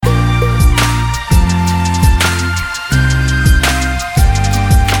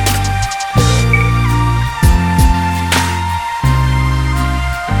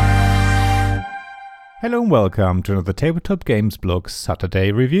Hello and welcome to another Tabletop Games Blog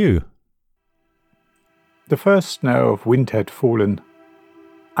Saturday review. The first snow of winter had fallen.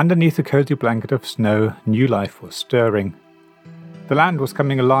 Underneath a cozy blanket of snow, new life was stirring. The land was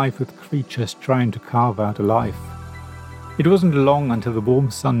coming alive with creatures trying to carve out a life. It wasn't long until the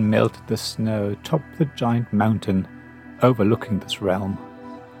warm sun melted the snow atop the giant mountain overlooking this realm.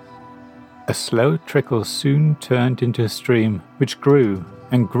 A slow trickle soon turned into a stream, which grew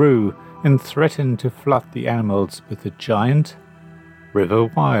and threatened to flood the animals with the giant River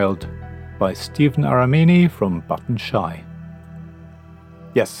Wild by Stephen Aramini from Button Shy.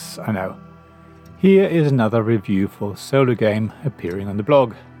 Yes, I know. Here is another review for Solo Game appearing on the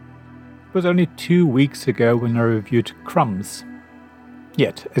blog. It was only 2 weeks ago when I reviewed Crumbs.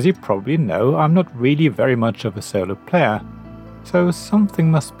 Yet, as you probably know, I'm not really very much of a solo player, so something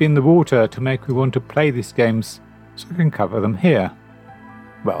must be in the water to make me want to play these games so I can cover them here.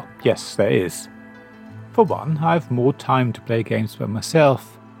 Well, yes, there is. For one, I have more time to play games by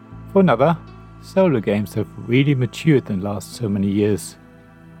myself. For another, solo games have really matured in the last so many years.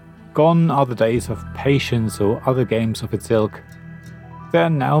 Gone are the days of Patience or other games of its ilk. There are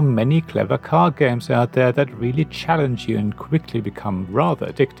now many clever card games out there that really challenge you and quickly become rather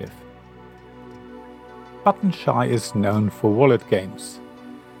addictive. Button Shy is known for wallet games.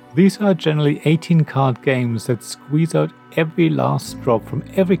 These are generally 18-card games that squeeze out every last drop from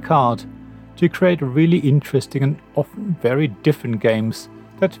every card to create really interesting and often very different games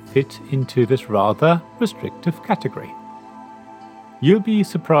that fit into this rather restrictive category. You'll be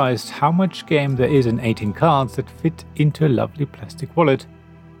surprised how much game there is in 18 cards that fit into a lovely plastic wallet,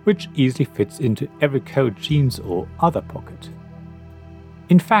 which easily fits into every coat, jeans or other pocket.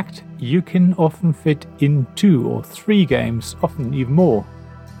 In fact, you can often fit in 2 or 3 games, often even more.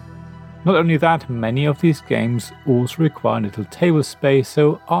 Not only that, many of these games also require little table space,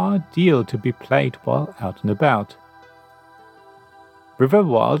 so are ideal to be played while out and about. River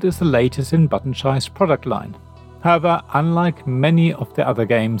Wild is the latest in Button Shy's product line. However, unlike many of the other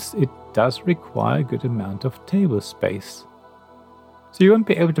games, it does require a good amount of table space. So you won't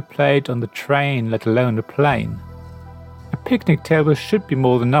be able to play it on the train, let alone a plane. A picnic table should be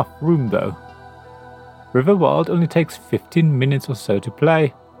more than enough room though. River Wild only takes 15 minutes or so to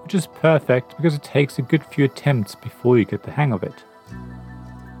play, which is perfect because it takes a good few attempts before you get the hang of it.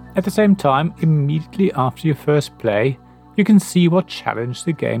 At the same time, immediately after your first play, you can see what challenge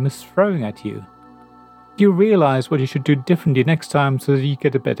the game is throwing at you. You realize what you should do differently next time so that you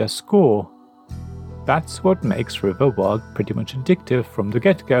get a better score. That's what makes River Wild pretty much addictive from the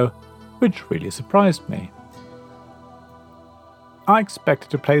get-go, which really surprised me. I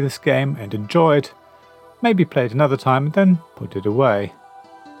expected to play this game and enjoy it, maybe play it another time and then put it away.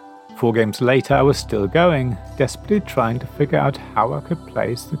 4 games later I was still going, desperately trying to figure out how I could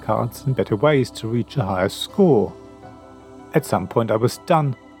place the cards in better ways to reach a higher score. At some point I was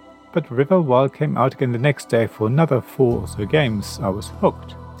done, but River Wild came out again the next day for another 4 or so games. I was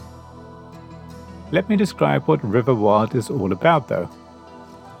hooked. Let me describe what River Wild is all about though.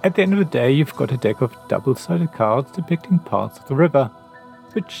 At the end of the day you've got a deck of double-sided cards depicting parts of the river,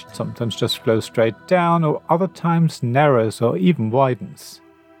 which sometimes just flows straight down or other times narrows or even widens.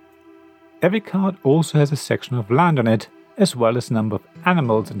 Every card also has a section of land on it, as well as a number of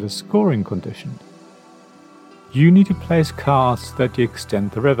animals and a scoring condition. You need to place cards so that you extend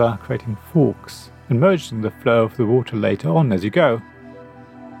the river, creating forks and merging the flow of the water later on as you go.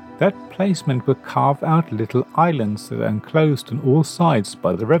 That placement will carve out little islands that are enclosed on all sides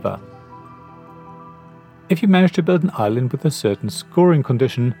by the river. If you manage to build an island with a certain scoring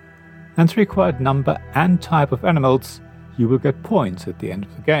condition and the required number and type of animals, you will get points at the end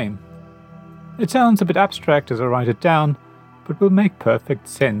of the game. It sounds a bit abstract as I write it down, but will make perfect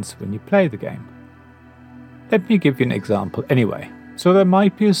sense when you play the game. Let me give you an example anyway. So there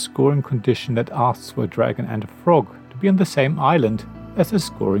might be a scoring condition that asks for a dragon and a frog to be on the same island as the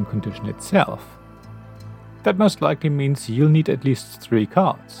scoring condition itself. That most likely means you'll need at least 3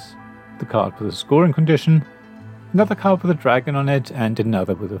 cards. The card with a scoring condition, another card with a dragon on it, and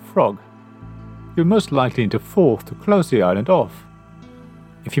another with a frog. You'll most likely need a 4th to close the island off.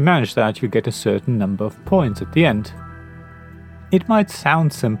 If you manage that, you'll get a certain number of points at the end. It might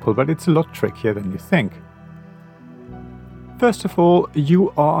sound simple, but it's a lot trickier than you think. First of all,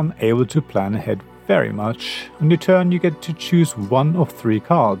 you are unable to plan ahead very much. On your turn, you get to choose 1 of 3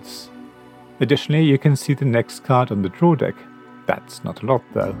 cards. Additionally, you can see the next card on the draw deck. That's not a lot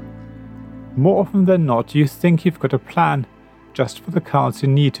though. More often than not, you think you've got a plan just for the cards you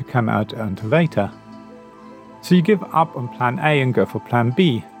need to come out until later. So you give up on plan A and go for plan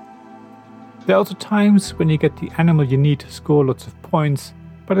B. There are also times when you get the animal you need to score lots of points,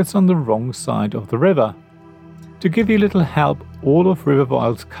 but it's on the wrong side of the river. To give you a little help, all of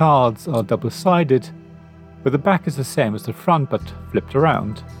Riverwild's cards are double-sided, where the back is the same as the front but flipped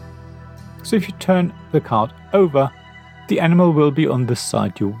around. So if you turn the card over, the animal will be on the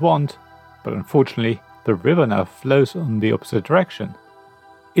side you want, but unfortunately the river now flows on the opposite direction.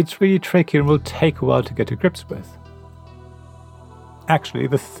 It's really tricky and will take a while to get to grips with. Actually,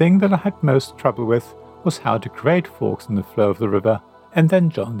 the thing that I had most trouble with was how to create forks in the flow of the river and then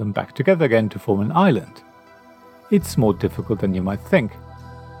join them back together again to form an island. It's more difficult than you might think.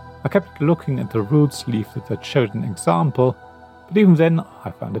 I kept looking at the rules leaflet that showed an example, but even then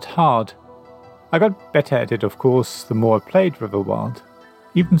I found it hard. I got better at it, of course, the more I played Riverwild.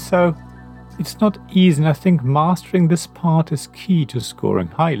 Even so, it's not easy, and I think mastering this part is key to scoring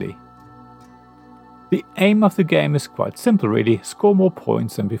highly. The aim of the game is quite simple really, score more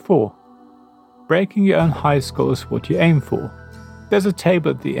points than before. Breaking your own high score is what you aim for. There's a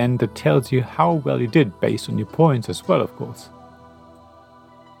table at the end that tells you how well you did based on your points as well, of course.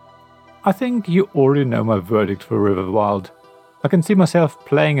 I think you already know my verdict for Riverwild. I can see myself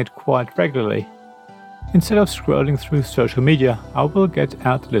playing it quite regularly. Instead of scrolling through social media, I will get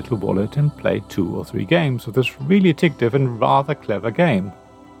out a little wallet and play 2 or 3 games of this really addictive and rather clever game.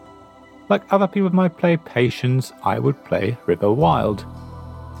 Like other people might play Patience, I would play Riverwild.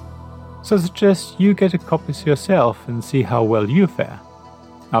 So I suggest you get a copy yourself and see how well you fare.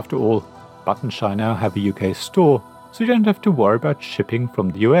 After all, Buttonshy now have a UK store, so you don't have to worry about shipping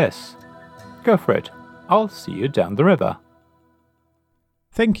from the US. Go for it. I'll see you down the river.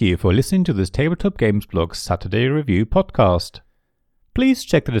 Thank you for listening to this Tabletop Games Blog Saturday Review podcast. Please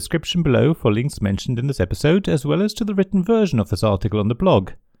check the description below for links mentioned in this episode, as well as to the written version of this article on the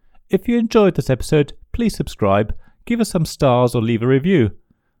blog. If you enjoyed this episode, please subscribe, give us some stars or leave a review.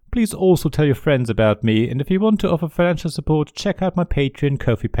 Please also tell your friends about me, and if you want to offer financial support, check out my Patreon and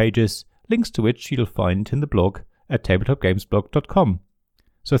Ko-fi pages, links to which you'll find in the blog at tabletopgamesblog.com.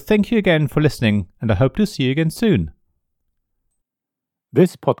 So thank you again for listening, and I hope to see you again soon.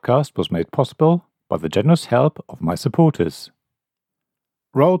 This podcast was made possible by the generous help of my supporters.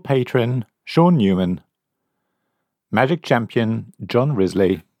 Royal Patron Sean Newman, Magic Champion John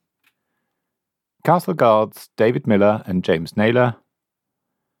Risley, Castle Guards David Miller and James Naylor,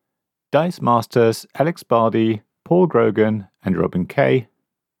 Dice Masters Alex Bardi, Paul Grogan and Robin Kay,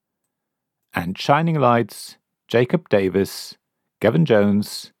 and Shining Lights Jacob Davis, Gavin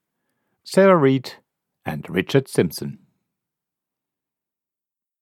Jones, Sarah Reed and Richard Simpson.